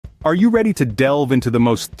Are you ready to delve into the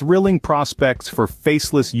most thrilling prospects for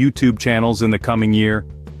faceless YouTube channels in the coming year?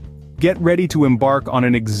 Get ready to embark on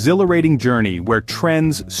an exhilarating journey where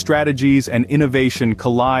trends, strategies, and innovation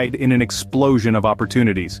collide in an explosion of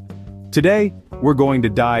opportunities. Today, we're going to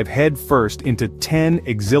dive headfirst into 10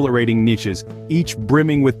 exhilarating niches, each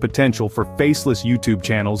brimming with potential for faceless YouTube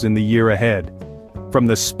channels in the year ahead. From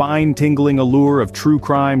the spine-tingling allure of true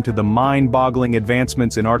crime to the mind-boggling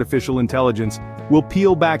advancements in artificial intelligence, we'll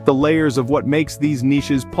peel back the layers of what makes these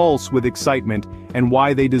niches pulse with excitement and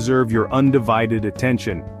why they deserve your undivided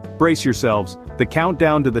attention. Brace yourselves, the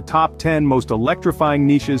countdown to the top 10 most electrifying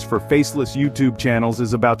niches for faceless YouTube channels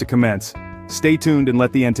is about to commence. Stay tuned and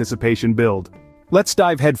let the anticipation build. Let's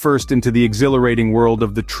dive headfirst into the exhilarating world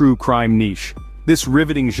of the true crime niche. This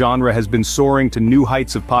riveting genre has been soaring to new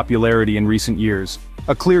heights of popularity in recent years,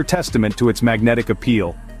 a clear testament to its magnetic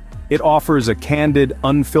appeal. It offers a candid,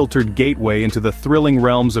 unfiltered gateway into the thrilling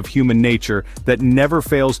realms of human nature that never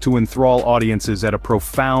fails to enthrall audiences at a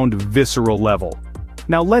profound, visceral level.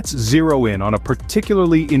 Now let's zero in on a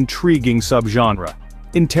particularly intriguing subgenre: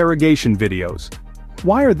 interrogation videos.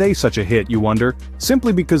 Why are they such a hit, you wonder?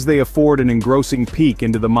 Simply because they afford an engrossing peek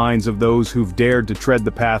into the minds of those who've dared to tread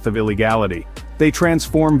the path of illegality. They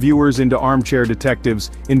transform viewers into armchair detectives,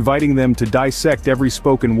 inviting them to dissect every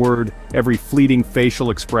spoken word, every fleeting facial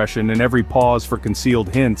expression, and every pause for concealed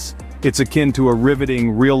hints. It's akin to a riveting,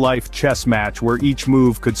 real-life chess match where each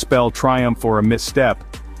move could spell triumph or a misstep.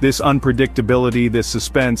 This unpredictability, this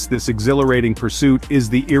suspense, this exhilarating pursuit is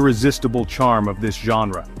the irresistible charm of this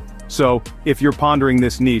genre. So, if you're pondering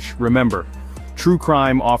this niche, remember, true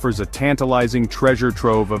crime offers a tantalizing treasure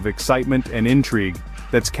trove of excitement and intrigue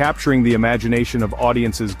that's capturing the imagination of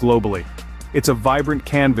audiences globally. It's a vibrant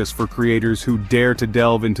canvas for creators who dare to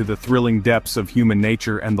delve into the thrilling depths of human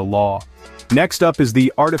nature and the law. Next up is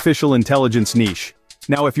the artificial intelligence niche.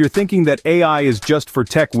 Now, if you're thinking that AI is just for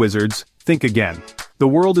tech wizards, think again. The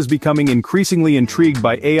world is becoming increasingly intrigued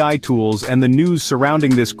by AI tools and the news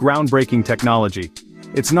surrounding this groundbreaking technology.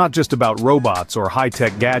 It's not just about robots or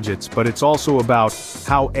high-tech gadgets, but it's also about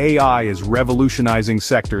how AI is revolutionizing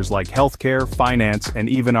sectors like healthcare, finance, and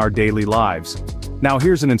even our daily lives. Now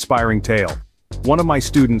here's an inspiring tale. One of my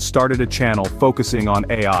students started a channel focusing on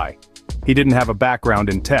AI. He didn't have a background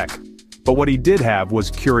in tech, but what he did have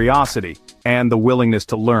was curiosity and the willingness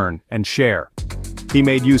to learn and share. He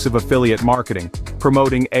made use of affiliate marketing,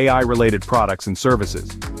 promoting AI-related products and services.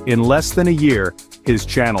 In less than a year, his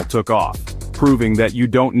channel took off, proving that you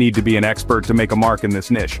don't need to be an expert to make a mark in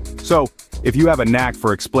this niche. So, if you have a knack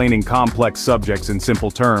for explaining complex subjects in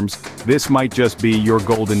simple terms, this might just be your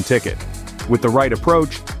golden ticket. With the right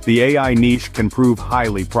approach, the AI niche can prove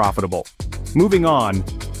highly profitable. Moving on,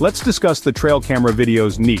 let's discuss the trail camera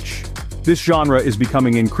videos niche. This genre is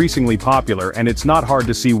becoming increasingly popular, and it's not hard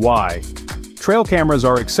to see why. Trail cameras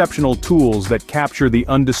are exceptional tools that capture the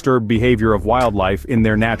undisturbed behavior of wildlife in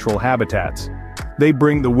their natural habitats. They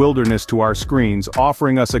bring the wilderness to our screens,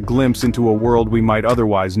 offering us a glimpse into a world we might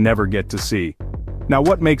otherwise never get to see. Now,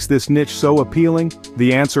 what makes this niche so appealing?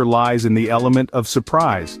 The answer lies in the element of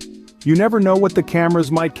surprise. You never know what the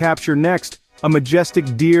cameras might capture next. A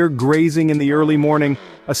majestic deer grazing in the early morning,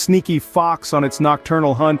 a sneaky fox on its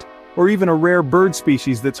nocturnal hunt, or even a rare bird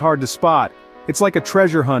species that's hard to spot. It's like a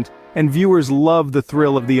treasure hunt, and viewers love the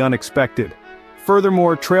thrill of the unexpected.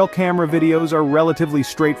 Furthermore, trail camera videos are relatively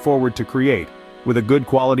straightforward to create. With a good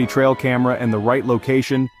quality trail camera and the right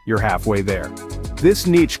location, you're halfway there. This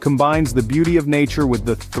niche combines the beauty of nature with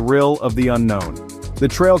the thrill of the unknown. The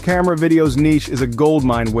trail camera videos niche is a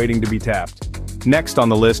goldmine waiting to be tapped. Next on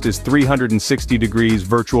the list is 360 degrees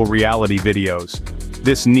virtual reality videos.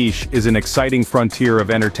 This niche is an exciting frontier of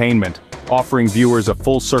entertainment, offering viewers a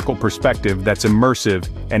full-circle perspective that's immersive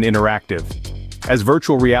and interactive. As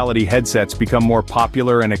virtual reality headsets become more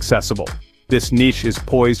popular and accessible, this niche is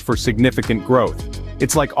poised for significant growth.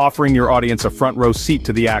 It's like offering your audience a front-row seat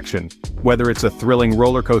to the action, whether it's a thrilling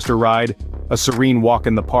roller coaster ride, a serene walk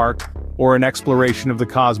in the park, or an exploration of the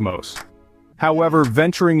cosmos. However,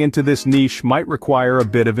 venturing into this niche might require a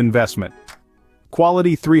bit of investment.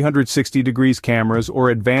 Quality 360 degrees cameras or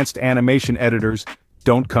advanced animation editors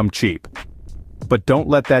don't come cheap. But don't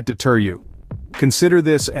let that deter you. Consider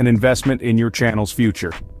this an investment in your channel's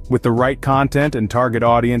future. With the right content and target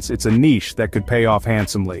audience, it's a niche that could pay off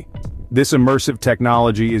handsomely. This immersive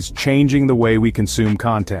technology is changing the way we consume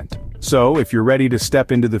content. So, if you're ready to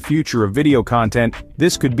step into the future of video content,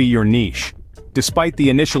 this could be your niche. Despite the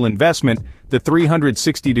initial investment, the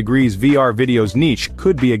 360 degrees VR videos niche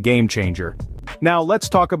could be a game changer. Now let's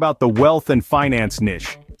talk about the wealth and finance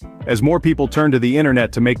niche. As more people turn to the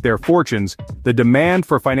internet to make their fortunes, the demand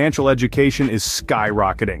for financial education is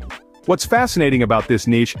skyrocketing. What's fascinating about this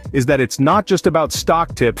niche is that it's not just about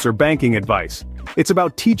stock tips or banking advice. It's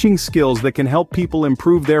about teaching skills that can help people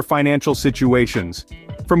improve their financial situations.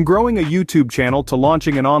 From growing a YouTube channel to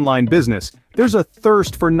launching an online business, there's a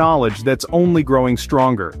thirst for knowledge that's only growing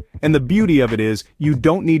stronger. And the beauty of it is, you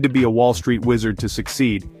don't need to be a Wall Street wizard to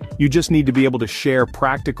succeed. You just need to be able to share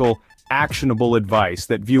practical, actionable advice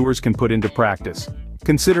that viewers can put into practice.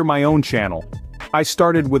 Consider my own channel. I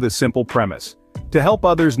started with a simple premise: to help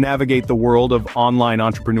others navigate the world of online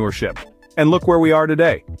entrepreneurship. And look where we are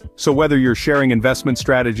today. So whether you're sharing investment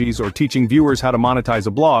strategies or teaching viewers how to monetize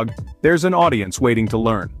a blog, there's an audience waiting to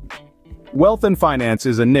learn. Wealth and finance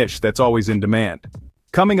is a niche that's always in demand.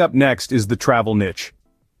 Coming up next is the travel niche.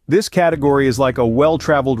 This category is like a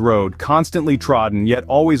well-traveled road, constantly trodden yet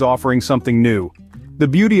always offering something new. The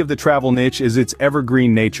beauty of the travel niche is its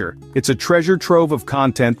evergreen nature. It's a treasure trove of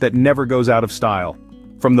content that never goes out of style.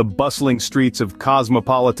 From the bustling streets of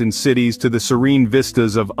cosmopolitan cities to the serene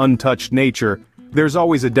vistas of untouched nature, there's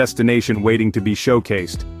always a destination waiting to be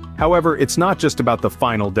showcased. However, it's not just about the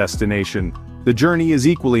final destination. The journey is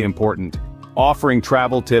equally important. Offering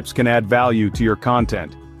travel tips can add value to your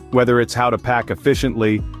content. Whether it's how to pack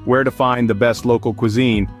efficiently, where to find the best local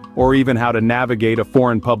cuisine, or even how to navigate a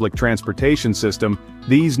foreign public transportation system,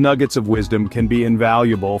 these nuggets of wisdom can be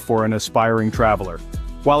invaluable for an aspiring traveler.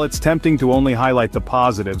 While it's tempting to only highlight the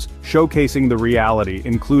positives, showcasing the reality,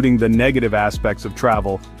 including the negative aspects of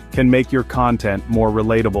travel, can make your content more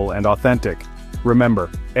relatable and authentic.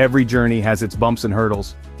 Remember, every journey has its bumps and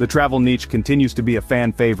hurdles. The travel niche continues to be a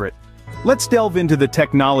fan favorite. Let's delve into the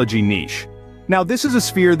technology niche. Now, this is a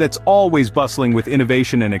sphere that's always bustling with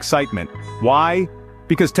innovation and excitement. Why?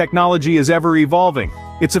 Because technology is ever evolving.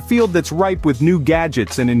 It's a field that's ripe with new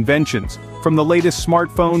gadgets and inventions, from the latest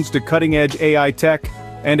smartphones to cutting-edge AI tech,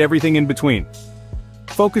 and everything in between.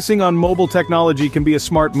 Focusing on mobile technology can be a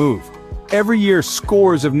smart move. Every year,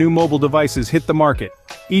 scores of new mobile devices hit the market,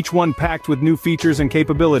 each one packed with new features and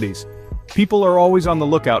capabilities. People are always on the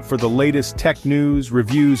lookout for the latest tech news,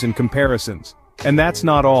 reviews, and comparisons. And that's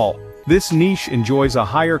not all. This niche enjoys a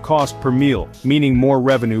higher cost per meal, meaning more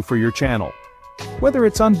revenue for your channel. Whether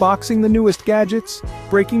it's unboxing the newest gadgets,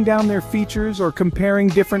 breaking down their features, or comparing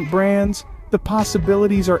different brands, the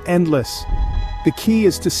possibilities are endless. The key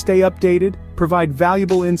is to stay updated, provide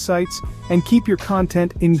valuable insights, and keep your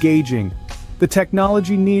content engaging. The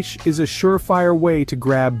technology niche is a surefire way to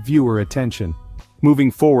grab viewer attention. Moving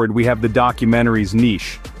forward, we have the documentaries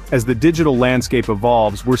niche. As the digital landscape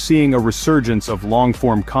evolves, we're seeing a resurgence of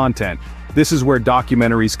long-form content. This is where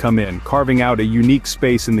documentaries come in, carving out a unique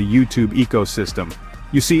space in the YouTube ecosystem.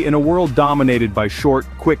 You see, in a world dominated by short,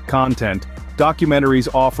 quick content,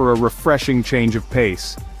 documentaries offer a refreshing change of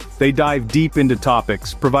pace. They dive deep into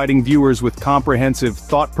topics, providing viewers with comprehensive,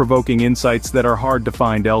 thought-provoking insights that are hard to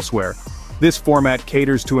find elsewhere. This format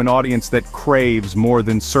caters to an audience that craves more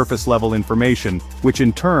than surface-level information, which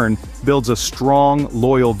in turn builds a strong,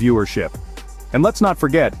 loyal viewership. And let's not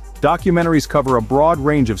forget, documentaries cover a broad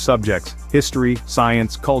range of subjects: history,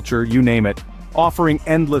 science, culture, you name it, offering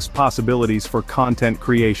endless possibilities for content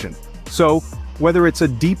creation. So, whether it's a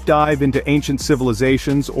deep dive into ancient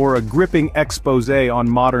civilizations or a gripping exposé on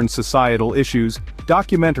modern societal issues,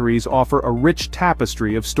 documentaries offer a rich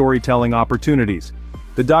tapestry of storytelling opportunities.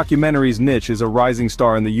 The documentaries niche is a rising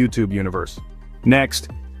star in the YouTube universe. Next,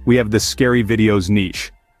 we have the scary videos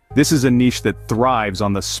niche. This is a niche that thrives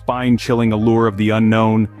on the spine-chilling allure of the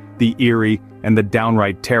unknown, the eerie, and the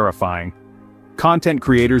downright terrifying. Content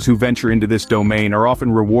creators who venture into this domain are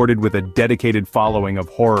often rewarded with a dedicated following of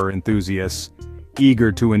horror enthusiasts,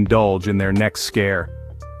 eager to indulge in their next scare.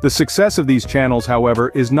 The success of these channels, however,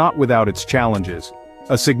 is not without its challenges.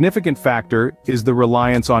 A significant factor is the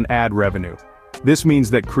reliance on ad revenue. This means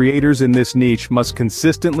that creators in this niche must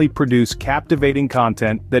consistently produce captivating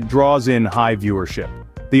content that draws in high viewership.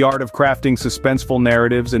 The art of crafting suspenseful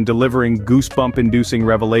narratives and delivering goosebump-inducing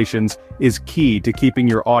revelations is key to keeping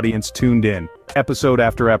your audience tuned in, episode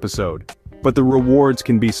after episode. But the rewards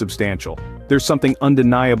can be substantial. There's something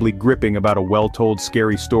undeniably gripping about a well-told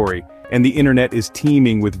scary story, and the internet is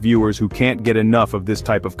teeming with viewers who can't get enough of this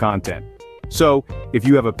type of content. So, if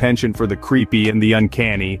you have a penchant for the creepy and the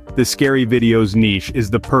uncanny, the scary videos niche is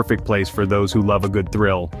the perfect place for those who love a good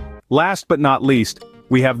thrill. Last but not least,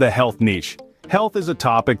 we have the health niche. Health is a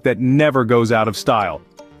topic that never goes out of style.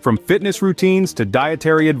 From fitness routines to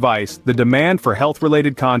dietary advice, the demand for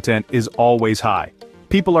health-related content is always high.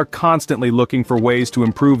 People are constantly looking for ways to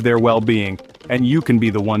improve their well-being, and you can be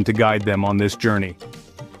the one to guide them on this journey.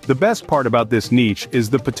 The best part about this niche is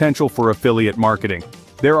the potential for affiliate marketing.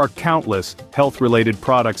 There are countless health-related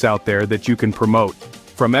products out there that you can promote.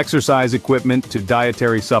 From exercise equipment to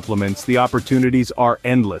dietary supplements, the opportunities are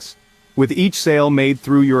endless. With each sale made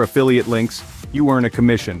through your affiliate links, you earn a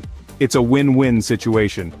commission. It's a win-win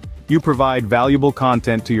situation. You provide valuable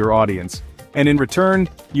content to your audience, and in return,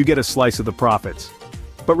 you get a slice of the profits.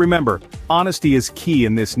 But remember, honesty is key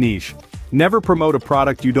in this niche. Never promote a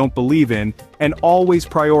product you don't believe in, and always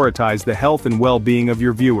prioritize the health and well-being of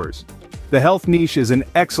your viewers. The health niche is an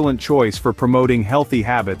excellent choice for promoting healthy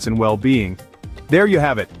habits and well-being. There you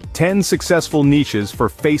have it, 10 successful niches for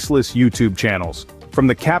faceless YouTube channels. From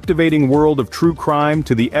the captivating world of true crime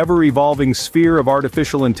to the ever-evolving sphere of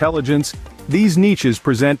artificial intelligence, these niches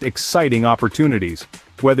present exciting opportunities.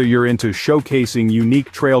 Whether you're into showcasing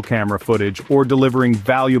unique trail camera footage or delivering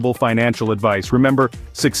valuable financial advice, remember,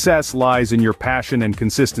 success lies in your passion and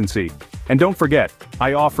consistency. And don't forget,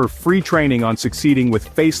 I offer free training on succeeding with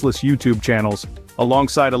faceless YouTube channels,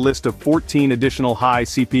 alongside a list of 14 additional high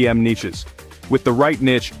CPM niches. With the right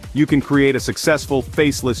niche, you can create a successful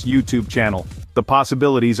faceless YouTube channel. The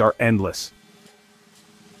possibilities are endless.